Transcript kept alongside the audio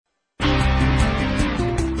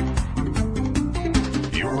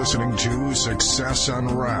listening to Success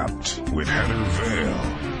Unwrapped with Heather Vale.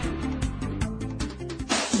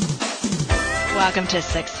 Welcome to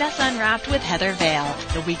Success Unwrapped with Heather Vale,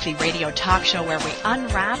 the weekly radio talk show where we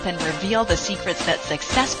unwrap and reveal the secrets that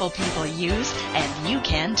successful people use, and you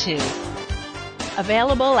can too.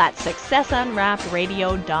 Available at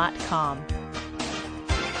successunwrappedradio.com.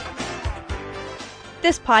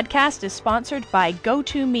 This podcast is sponsored by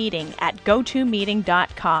GoToMeeting at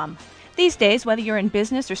gotomeeting.com. These days, whether you're in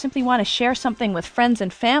business or simply want to share something with friends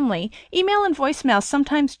and family, email and voicemail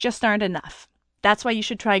sometimes just aren't enough. That's why you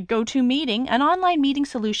should try GoToMeeting, an online meeting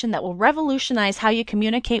solution that will revolutionize how you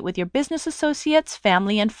communicate with your business associates,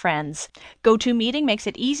 family, and friends. GoToMeeting makes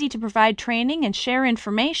it easy to provide training and share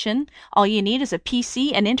information. All you need is a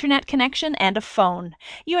PC, an internet connection, and a phone.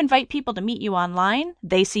 You invite people to meet you online,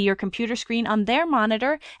 they see your computer screen on their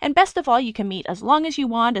monitor, and best of all, you can meet as long as you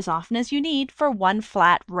want, as often as you need, for one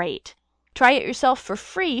flat rate. Try it yourself for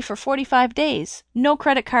free for 45 days. No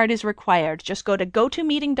credit card is required. Just go to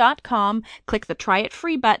gotomeeting.com, click the Try It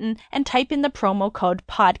Free button, and type in the promo code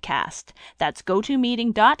PODCAST. That's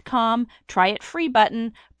gotomeeting.com, Try It Free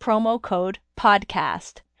button, promo code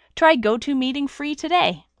PODCAST. Try GoToMeeting free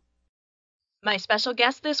today. My special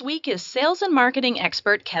guest this week is sales and marketing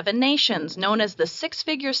expert Kevin Nations, known as the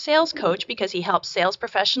six-figure sales coach because he helps sales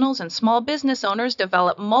professionals and small business owners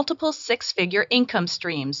develop multiple six-figure income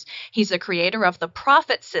streams. He's the creator of the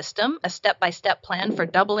Profit System, a step-by-step plan for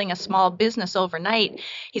doubling a small business overnight.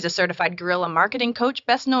 He's a certified guerrilla marketing coach,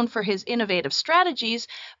 best known for his innovative strategies,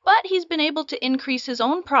 but he's been able to increase his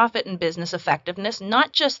own profit and business effectiveness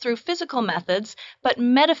not just through physical methods, but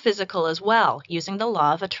metaphysical as well, using the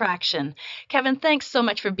law of attraction. Kevin, thanks so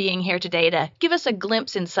much for being here today to give us a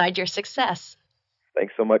glimpse inside your success.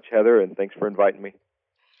 Thanks so much, Heather, and thanks for inviting me.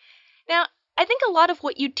 Now, I think a lot of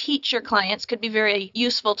what you teach your clients could be very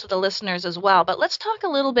useful to the listeners as well, but let's talk a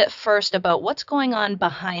little bit first about what's going on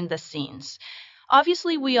behind the scenes.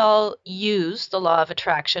 Obviously, we all use the law of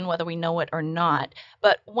attraction, whether we know it or not,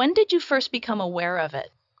 but when did you first become aware of it?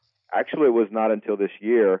 Actually, it was not until this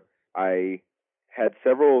year. I had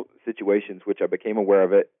several situations which I became aware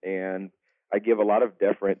of it, and I give a lot of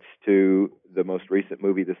deference to the most recent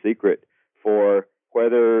movie, The Secret, for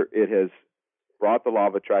whether it has brought the law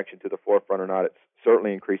of attraction to the forefront or not. It's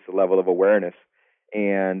certainly increased the level of awareness.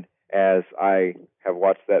 And as I have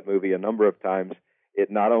watched that movie a number of times,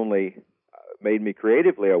 it not only made me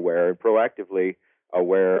creatively aware and proactively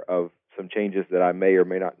aware of some changes that I may or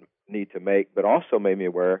may not need to make, but also made me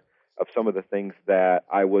aware of some of the things that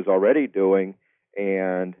I was already doing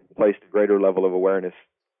and placed a greater level of awareness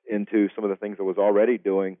into some of the things I was already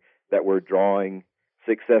doing that were drawing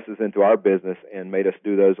successes into our business and made us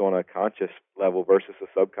do those on a conscious level versus a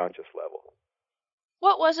subconscious level.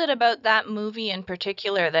 What was it about that movie in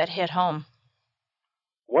particular that hit home?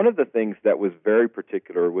 One of the things that was very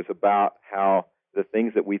particular was about how the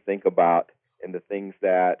things that we think about and the things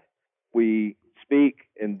that we speak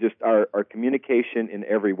and just our communication in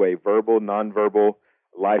every way, verbal, nonverbal,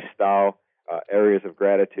 lifestyle, areas of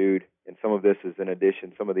gratitude, and some of this is in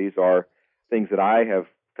addition. Some of these are things that I have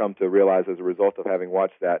come to realize as a result of having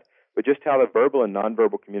watched that. But just how the verbal and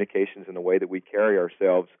nonverbal communications and the way that we carry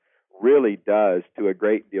ourselves really does, to a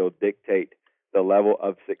great deal, dictate the level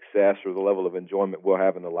of success or the level of enjoyment we'll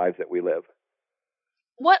have in the lives that we live.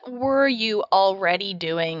 What were you already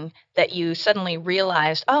doing that you suddenly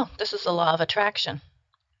realized, oh, this is the law of attraction?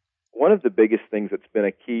 One of the biggest things that's been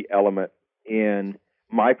a key element in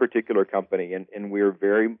my particular company, and we're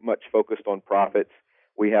very much focused on profits.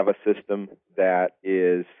 We have a system that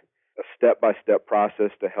is a step-by-step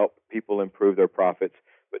process to help people improve their profits.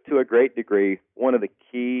 But to a great degree, one of the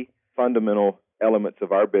key fundamental elements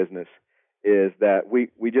of our business is that we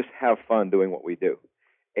just have fun doing what we do.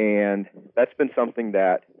 And that's been something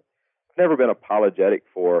that I've never been apologetic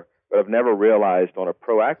for, but I've never realized on a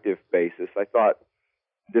proactive basis. I thought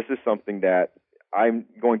this is something that I'm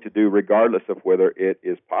going to do regardless of whether it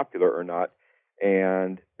is popular or not.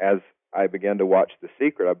 And as I began to watch The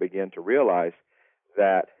Secret, I began to realize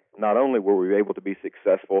that not only were we able to be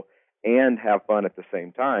successful and have fun at the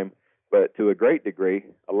same time, but to a great degree,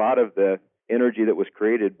 a lot of the energy that was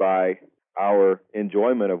created by our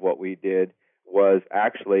enjoyment of what we did was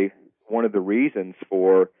actually one of the reasons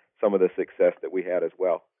for some of the success that we had as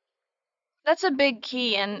well. That's a big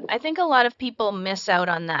key, and I think a lot of people miss out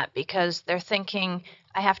on that because they're thinking,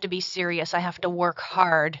 I have to be serious, I have to work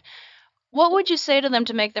hard. What would you say to them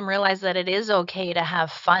to make them realize that it is okay to have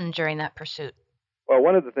fun during that pursuit? Well,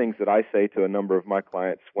 one of the things that I say to a number of my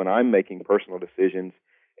clients when I'm making personal decisions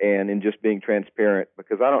and in just being transparent,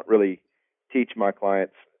 because I don't really teach my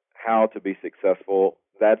clients how to be successful,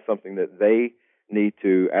 that's something that they need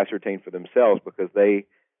to ascertain for themselves because they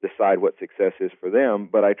decide what success is for them.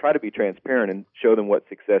 But I try to be transparent and show them what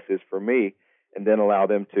success is for me, and then allow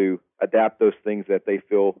them to adapt those things that they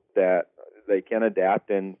feel that they can adapt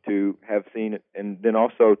and to have seen it, and then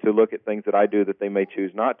also to look at things that I do that they may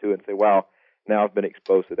choose not to and say, wow, now I've been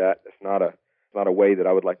exposed to that. It's not a way that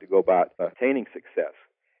I would like to go about attaining success.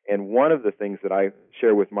 And one of the things that I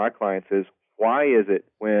share with my clients is, why is it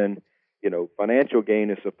when, financial gain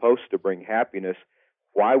is supposed to bring happiness,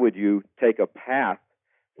 why would you take a path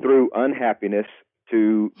through unhappiness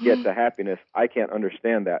to get to happiness? I can't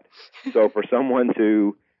understand that. So for someone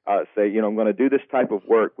to say, I'm going to do this type of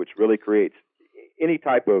work, which really creates any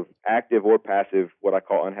type of active or passive, what I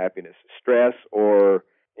call unhappiness, stress, or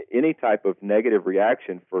any type of negative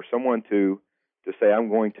reaction, for someone to say, I'm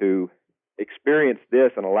going to experience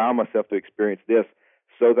this and allow myself to experience this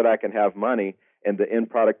so that I can have money, and the end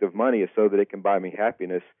product of money is so that it can buy me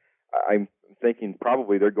happiness, I'm thinking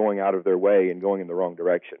probably they're going out of their way and going in the wrong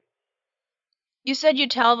direction. You said you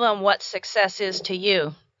tell them what success is to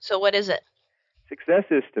you. So what is it? Success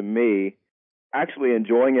is, to me, actually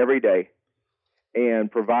enjoying every day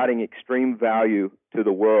and providing extreme value to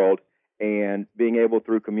the world, and being able,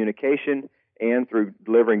 through communication and through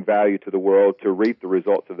delivering value to the world, to reap the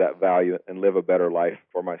results of that value and live a better life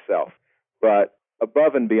for myself. But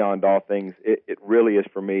above and beyond all things, it really is,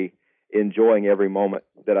 for me, enjoying every moment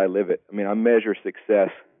that I live it. I mean, I measure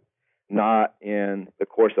success not in the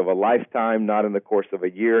course of a lifetime, not in the course of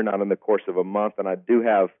a year, not in the course of a month. And I do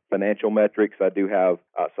have financial metrics. I do have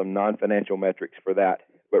some non-financial metrics for that.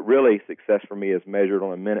 But really, success for me is measured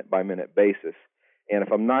on a minute-by-minute basis. And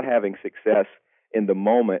if I'm not having success in the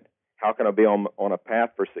moment, how can I be on a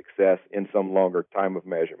path for success in some longer time of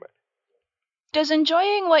measurement? Does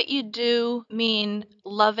enjoying what you do mean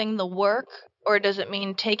loving the work, or does it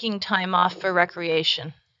mean taking time off for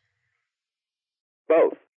recreation?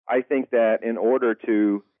 Both. I think that in order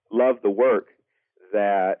to love the work,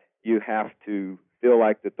 that you have to feel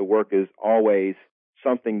like that the work is always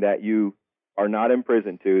something that you are not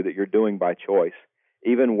imprisoned to, that you're doing by choice.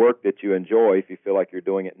 Even work that you enjoy, if you feel like you're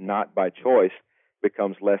doing it not by choice,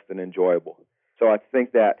 becomes less than enjoyable. So I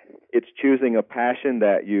think that it's choosing a passion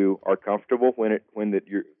that you are comfortable when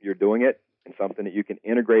you're doing it, and something that you can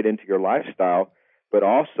integrate into your lifestyle, but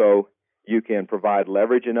also you can provide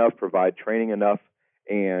leverage enough, provide training enough,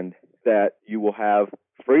 and that you will have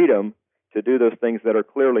freedom to do those things that are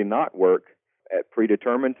clearly not work at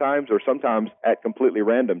predetermined times, or sometimes at completely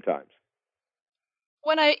random times.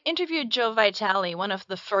 When I interviewed Joe Vitale, one of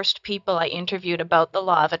the first people I interviewed about the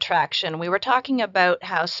law of attraction, we were talking about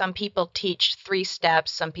how some people teach 3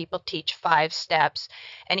 steps, some people teach 5 steps.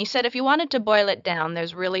 And he said if you wanted to boil it down,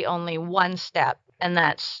 there's really only one step, and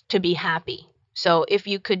that's to be happy. So if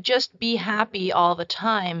you could just be happy all the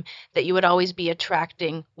time, that you would always be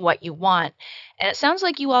attracting what you want. And it sounds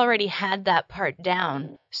like you already had that part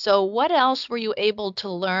down. So what else were you able to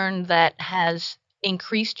learn that has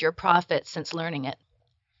increased your profit since learning it?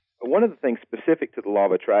 One of the things specific to the law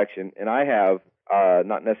of attraction, and I have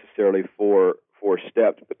not necessarily four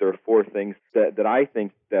steps, but there are 4 things that I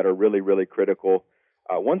think that are really, really critical.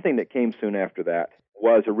 One thing that came soon after that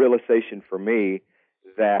was a realization for me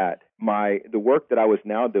that the work that I was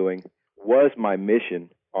now doing was my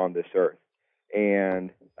mission on this earth.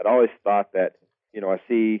 And I'd always thought that, I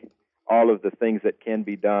see all of the things that can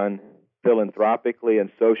be done philanthropically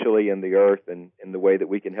and socially in the earth, and in the way that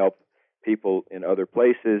we can help people in other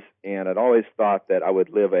places. And I'd always thought that I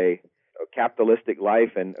would live a capitalistic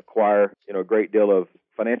life and acquire, a great deal of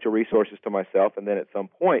financial resources to myself. And then at some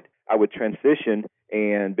point, I would transition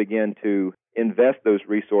and begin to invest those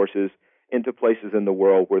resources into places in the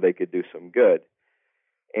world where they could do some good.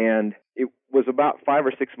 And it was about 5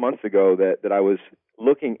 or 6 months ago that I was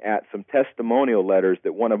looking at some testimonial letters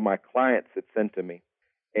that one of my clients had sent to me.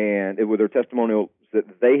 And it were their testimonials that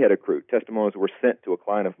they had accrued. Testimonials were sent to a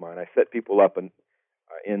client of mine. I set people up in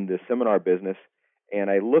the seminar business, and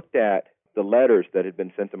I looked at the letters that had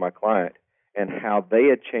been sent to my client and how they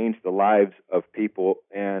had changed the lives of people.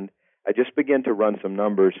 And I just began to run some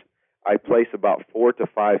numbers. I place about 4 to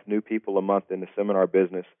 5 new people a month in the seminar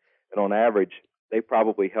business, and on average, they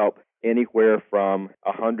probably help anywhere from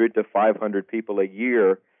 100 to 500 people a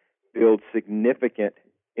year build significant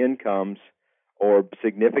incomes or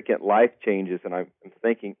significant life changes. And I'm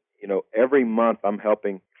thinking, every month I'm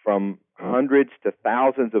helping from hundreds to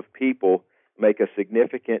thousands of people make a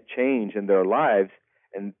significant change in their lives.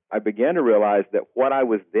 And I began to realize that what I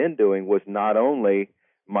was then doing was not only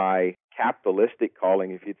my capitalistic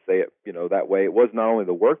calling, if you'd say it, that way. It was not only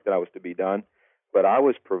the work that I was to be done, but I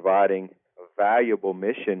was providing a valuable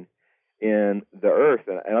mission in the earth.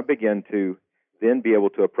 And I began to then be able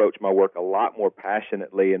to approach my work a lot more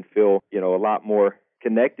passionately and feel, a lot more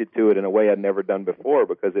connected to it in a way I'd never done before,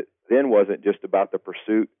 because it then wasn't just about the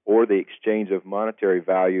pursuit or the exchange of monetary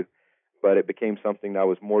value, but it became something that I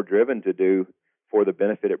was more driven to do for the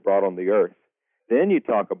benefit it brought on the earth. Then you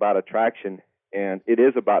talk about attraction, and it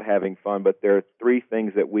is about having fun, but there are three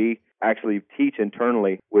things that we actually teach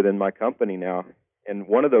internally within my company now. And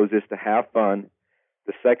one of those is to have fun.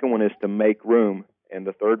 The second one is to make room. And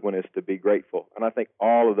the third one is to be grateful. And I think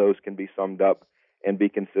all of those can be summed up and be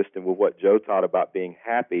consistent with what Joe taught about being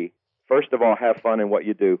happy. First of all, have fun in what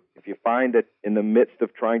you do. If you find that in the midst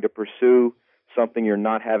of trying to pursue something you're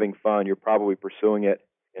not having fun, you're probably pursuing it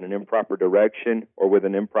in an improper direction or with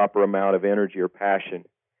an improper amount of energy or passion.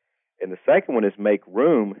 And the second one is make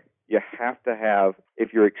room. You have to have,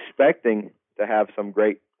 if you're expecting to have some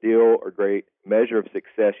great deal or great measure of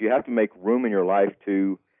success, you have to make room in your life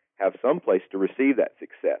to have some place to receive that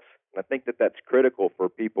success. And I think that that's critical for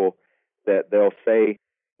people, that they'll say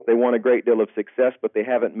they want a great deal of success, but they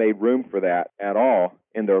haven't made room for that at all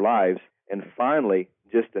in their lives. And finally,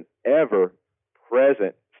 just an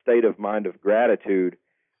ever-present state of mind of gratitude.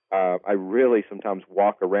 I really sometimes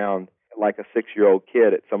walk around like a 6-year-old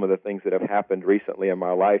kid at some of the things that have happened recently in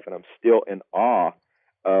my life, and I'm still in awe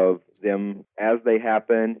of them as they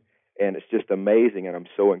happen, and it's just amazing, and I'm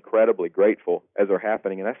so incredibly grateful as they're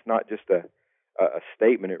happening. And that's not just a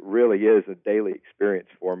statement. It really is a daily experience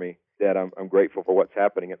for me, that I'm grateful for what's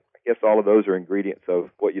happening. And I guess all of those are ingredients of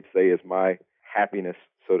what you'd say is my happiness,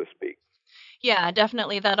 so to speak. Yeah,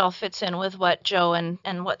 definitely that all fits in with what Joe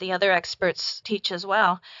and what the other experts teach as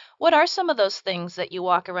well. What are some of those things that you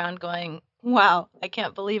walk around going, wow, I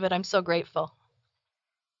can't believe it, I'm so grateful?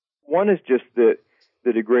 One is just the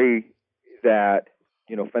degree that,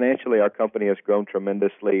 financially our company has grown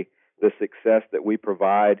tremendously. The success that we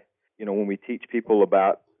provide, when we teach people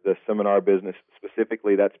about the seminar business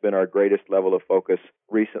specifically, that's been our greatest level of focus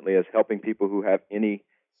recently, is helping people who have any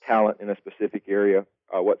talent in a specific area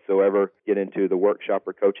whatsoever get into the workshop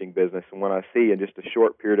or coaching business. And when I see in just a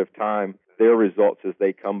short period of time their results as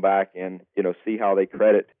they come back and, see how they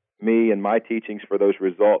credit me and my teachings for those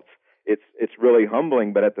results, it's really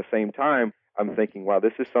humbling. But at the same time, I'm thinking, wow,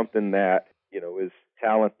 this is something that, is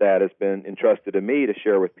talent that has been entrusted to me to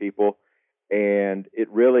share with people. And it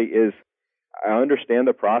really is, I understand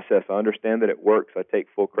the process. I understand that it works. I take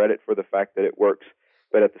full credit for the fact that it works.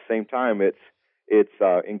 But at the same time, it's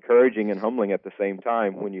encouraging and humbling at the same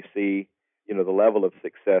time when you see, the level of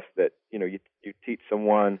success that, you teach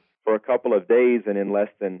someone for a couple of days, and in less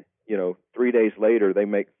than, 3 days later, they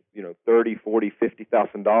make, $30,000, $40,000,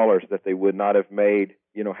 $50,000 that they would not have made,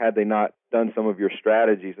 had they not done some of your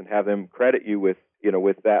strategies, and have them credit you with,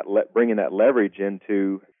 with that, bringing that leverage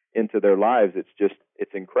into their lives.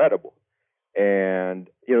 It's incredible. And,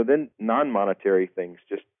 then non-monetary things,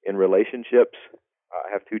 just in relationships.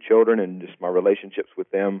 I have 2 children, and just my relationships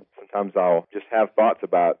with them. Sometimes I'll just have thoughts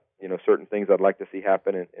about, certain things I'd like to see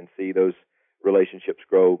happen, and see those relationships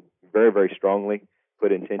grow very, very strongly,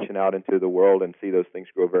 put intention out into the world and see those things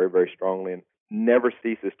grow very, very strongly. And never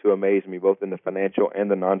ceases to amaze me, both in the financial and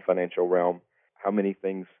the non-financial realm, how many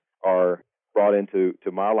things are brought into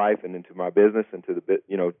my life and into my business, into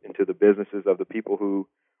the businesses of the people who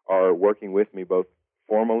are working with me, both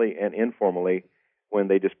formally and informally, when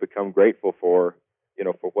they just become grateful for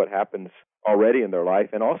what happens already in their life,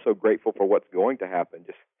 and also grateful for what's going to happen.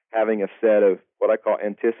 Just having a set of what I call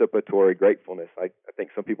anticipatory gratefulness. I think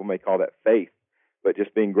some people may call that faith, but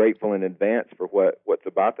just being grateful in advance for what's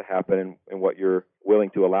about to happen, and what you're willing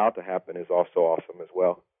to allow to happen is also awesome as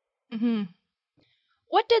well. Mm-hmm.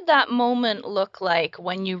 What did that moment look like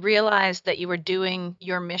when you realized that you were doing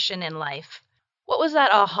your mission in life? What was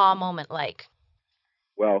that aha moment like?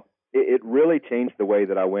 Well, it really changed the way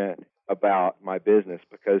that I went about my business,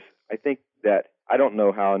 because I think that, I don't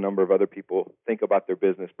know how a number of other people think about their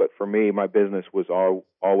business, but for me, my business was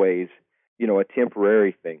always, a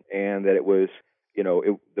temporary thing, and that it was,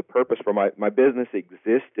 the purpose for my business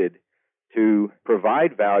existed to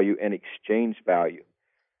provide value and exchange value.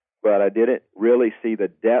 But I didn't really see the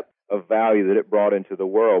depth of value that it brought into the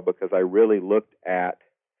world, because I really looked at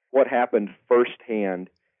what happened firsthand.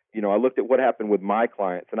 I looked at what happened with my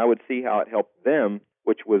clients, and I would see how it helped them,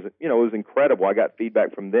 which was, it was incredible. I got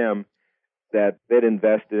feedback from them that they'd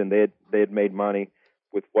invested and they had made money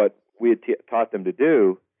with what we had taught them to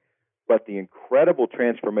do. But the incredible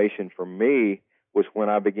transformation for me was when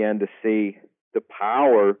I began to see the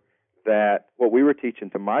power that what we were teaching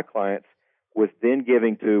to my clients was then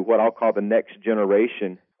giving to what I'll call the next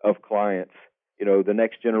generation of clients, the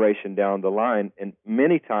next generation down the line. And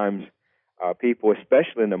many times people,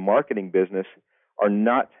 especially in the marketing business, are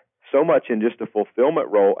not so much in just a fulfillment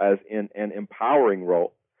role as in an empowering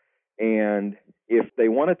role. And if they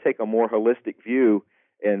want to take a more holistic view,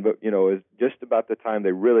 and is just about the time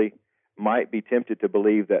they really might be tempted to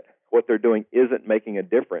believe that what they're doing isn't making a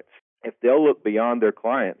difference. If they'll look beyond their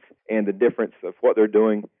clients and the difference of what they're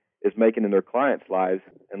doing is making in their clients' lives,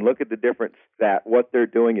 and look at the difference that what they're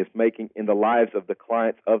doing is making in the lives of the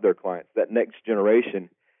clients of their clients, that next generation,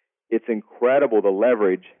 it's incredible the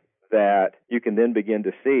leverage that you can then begin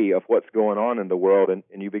to see of what's going on in the world, and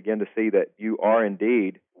you begin to see that you are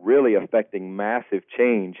indeed really affecting massive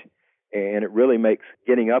change. And it really makes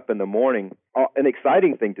getting up in the morning an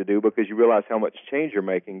exciting thing to do because you realize how much change you're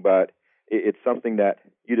making, but it's something that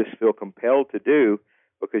you just feel compelled to do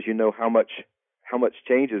because you know how much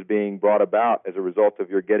change is being brought about as a result of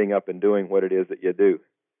your getting up and doing what it is that you do.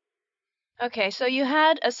 Okay, so you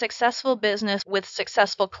had a successful business with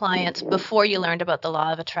successful clients before you learned about the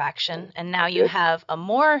law of attraction, and now you have a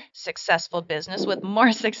more successful business with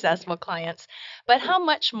more successful clients. But how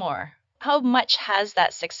much more? How much has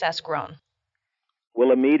that success grown?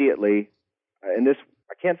 Well, immediately, and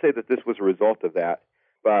I can't say that this was a result of that,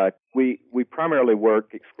 but we primarily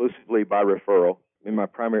work exclusively by referral in my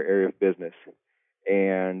primary area of business.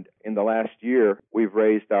 And in the last year, we've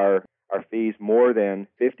raised our fees more than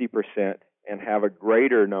 50% and have a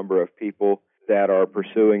greater number of people that are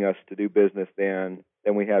pursuing us to do business than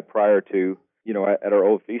we had prior to, at our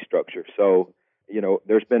old fee structure. So,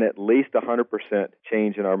 there's been at least 100%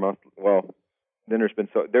 change in our month. Well, then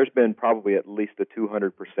there's been probably at least a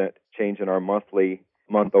 200% change in our monthly,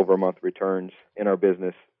 month-over-month returns in our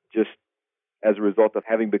business, just as a result of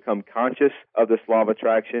having become conscious of this law of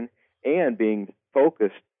attraction and being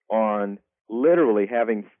focused on literally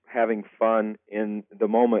having fun in the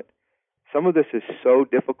moment. Some of this is so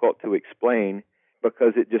difficult to explain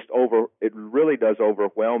because it really does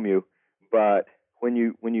overwhelm you. But when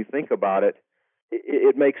you think about it,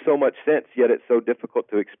 it makes so much sense, yet it's so difficult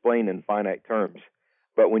to explain in finite terms.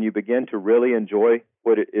 But when you begin to really enjoy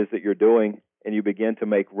what it is that you're doing and you begin to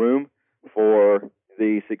make room for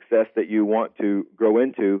the success that you want to grow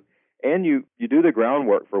into, and you do the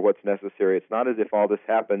groundwork for what's necessary. It's not as if all this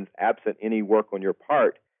happens absent any work on your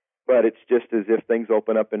part, but it's just as if things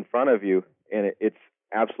open up in front of you, and it's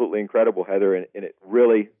absolutely incredible, Heather, and it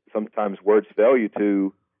really sometimes words fail you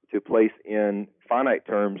to place in finite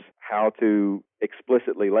terms how to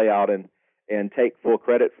explicitly lay out and take full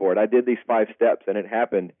credit for it. I did these 5 steps, and it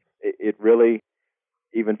happened. It really,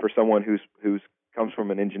 even for someone who's comes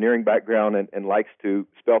from an engineering background and likes to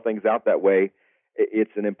spell things out that way,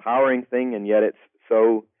 it's an empowering thing, and yet it's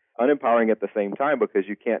so unempowering at the same time because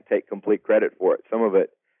you can't take complete credit for it. Some of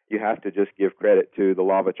it you have to just give credit to the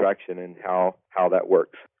law of attraction and how that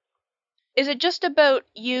works. Is it just about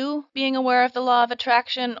you being aware of the law of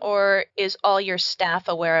attraction, or is all your staff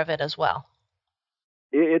aware of it as well?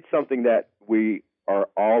 It's something that we are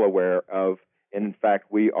all aware of, and in fact,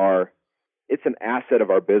 it's an asset of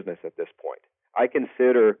our business at this point. I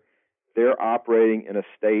consider they're operating in a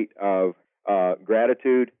state of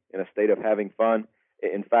gratitude, in a state of having fun.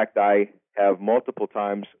 In fact, I have multiple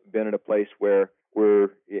times been in a place where we're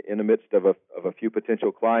in the midst of a few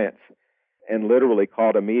potential clients and literally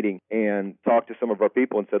called a meeting and talked to some of our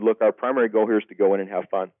people and said, look, our primary goal here is to go in and have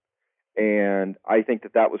fun. And I think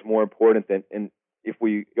that was more important than, and if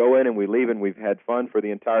we go in and we leave and we've had fun for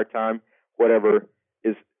the entire time, whatever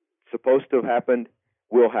is supposed to have happened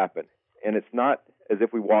will happen. And it's not as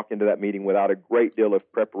if we walk into that meeting without a great deal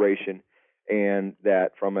of preparation, and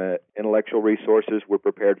that from intellectual resources, we're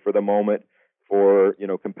prepared for the moment. For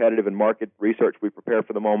competitive and market research, we prepare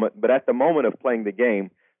for the moment. But at the moment of playing the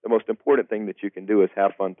game, the most important thing that you can do is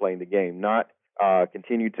have fun playing the game, not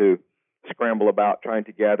continue to scramble about trying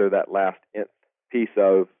to gather that last piece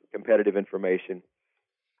of competitive information.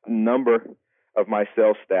 A number of my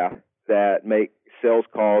sales staff that make sales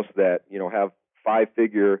calls that have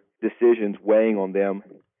 5-figure decisions weighing on them,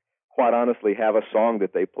 quite honestly, have a song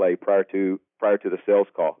that they play prior to the sales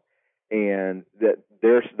call, and that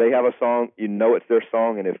they have a song. It's their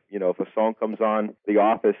song, and if a song comes on the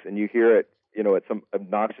office and you hear it, at some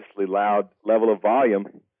obnoxiously loud level of volume,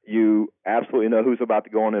 you absolutely know who's about to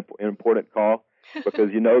go on an important call because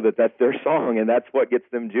that's their song, and that's what gets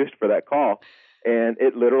them juiced for that call. And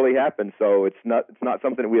it literally happens. So it's not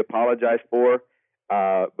something that we apologize for,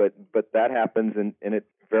 but that happens, and it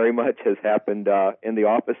very much has happened in the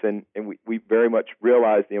office, and we very much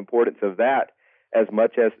realize the importance of that as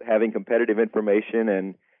much as having competitive information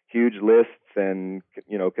and huge lists and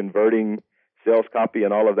converting sales copy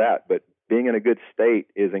and all of that. But being in a good state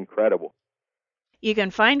is incredible. You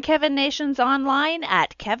can find Kevin Nations online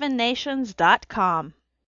at kevinnations.com.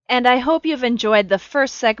 And I hope you've enjoyed the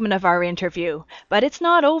first segment of our interview. But it's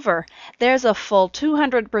not over. There's a full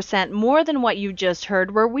 200% more than what you just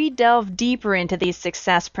heard where we delve deeper into these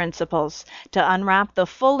success principles. To unwrap the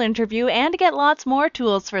full interview and get lots more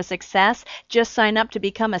tools for success, just sign up to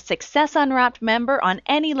become a Success Unwrapped member on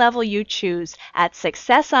any level you choose at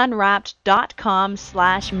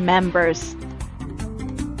successunwrapped.com/members.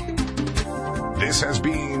 This has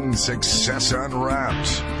been Success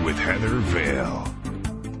Unwrapped with Heather Vale.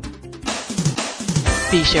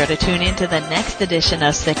 Be sure to tune in to the next edition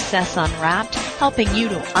of Success Unwrapped, helping you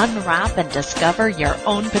to unwrap and discover your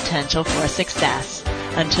own potential for success.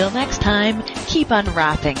 Until next time, keep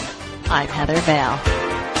unwrapping. I'm Heather Vale.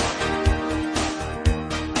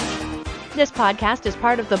 This podcast is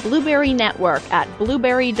part of the Blueberry Network at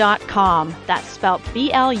blueberry.com. That's spelled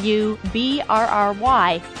BLUBRRY.com.